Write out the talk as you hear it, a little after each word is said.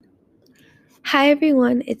Hi,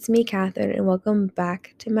 everyone. It's me, Catherine, and welcome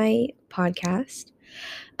back to my podcast.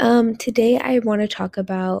 Today, I want to talk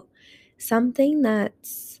about something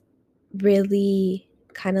that's really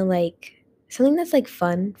kind of like something that's like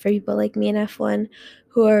fun for people like me in F1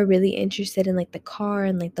 who are really interested in like the car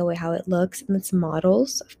and like the way how it looks, and it's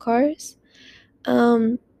models of cars.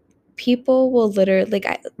 Um, People will literally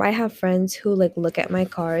I have friends who like look at my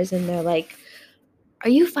cars and they're like, are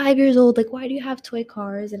you 5 years old? Like, why do you have toy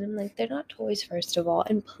cars? And I'm like, they're not toys, first of all.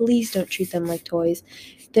 And please don't treat them like toys.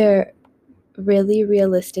 They're really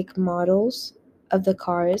realistic models of the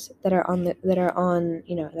cars that are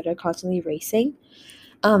constantly racing.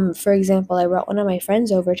 For example, I brought one of my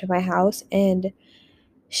friends over to my house and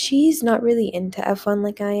she's not really into F1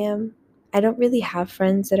 like I am. I don't really have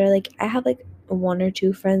friends that are like, I have like one or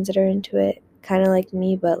two friends that are into it, kind of like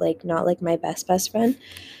me, but like not like my best friend.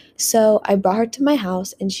 So I brought her to my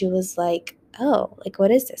house and she was like, oh, like,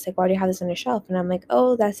 what is this? Like, why do you have this on your shelf? And I'm like,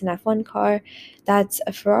 oh, that's an F1 car. That's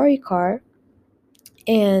a Ferrari car.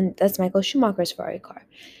 And that's Michael Schumacher's Ferrari car.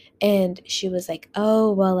 And she was like,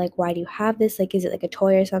 oh, well, like, why do you have this? Like, is it like a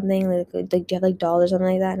toy or something? Like do you have like dolls or something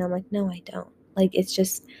like that? And I'm like, no, I don't. Like, it's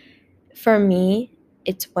just, for me,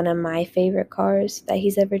 it's one of my favorite cars that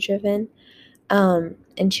he's ever driven.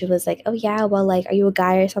 And she was like, "Oh yeah, well, like, are you a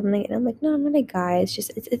guy or something?" And I'm like, "No, I'm not a guy. It's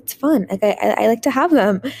just it's fun. Like I like to have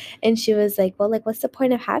them." And she was like, "Well, like, what's the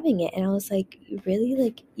point of having it?" And I was like, "Really?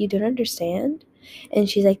 Like, you don't understand?" And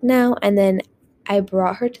she's like, "No." And then I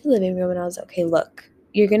brought her to the living room, and I was like, "Okay, look,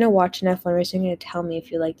 you're gonna watch an F1 race. You're gonna tell me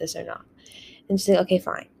if you like this or not." And she's like, okay,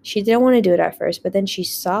 fine. She didn't want to do it at first, but then she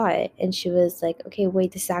saw it and she was like, okay,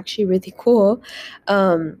 wait, this is actually really cool.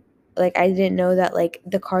 Um, like I didn't know that like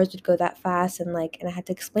the cars would go that fast and I had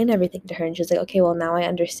to explain everything to her and she was like, okay, well now I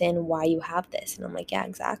understand why you have this. And I'm like, yeah,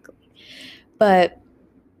 exactly. But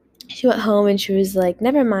she went home and she was like,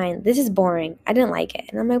 never mind, this is boring. I didn't like it.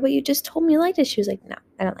 And I'm like, well, you just told me you liked it. She was like, no,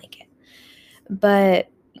 I don't like it. But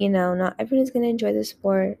not everyone is going to enjoy the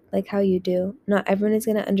sport like how you do. Not everyone is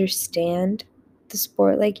going to understand the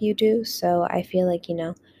sport like you do. So I feel like,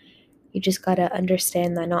 you just got to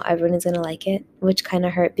understand that not everyone is going to like it, which kind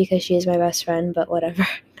of hurt because she is my best friend, but whatever.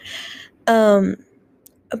 um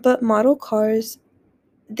but model cars,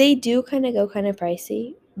 they do kind of go kind of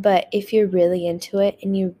pricey, but if you're really into it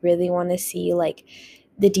and you really want to see like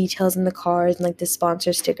the details in the cars and like the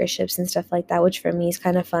sponsor stickerships and stuff like that, which for me is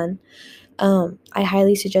kind of fun, I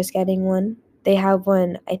highly suggest getting one. They have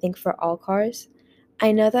one, I think, for all cars.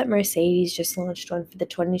 I know that Mercedes just launched one for the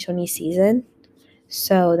 2020 season,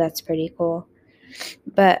 so that's pretty cool.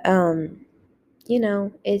 But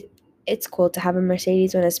it's cool to have a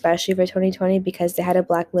Mercedes one, especially for 2020, because they had a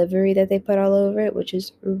black livery that they put all over it, which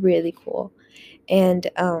is really cool. And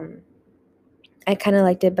I kind of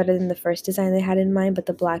liked it better than the first design they had in mind, but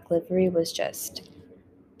the black livery was just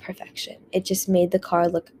perfection. It just made the car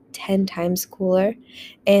look 10 times cooler.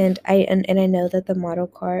 And I know that the model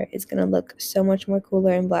car is going to look so much more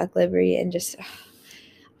cooler in black livery and just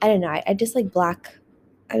I don't know. I just like black.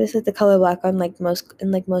 I just like the color black on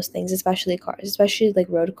most things, especially cars, especially like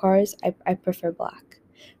road cars. I prefer black.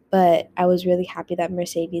 But I was really happy that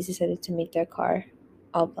Mercedes decided to make their car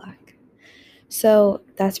all black. So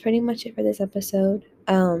that's pretty much it for this episode.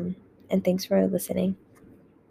 And thanks for listening.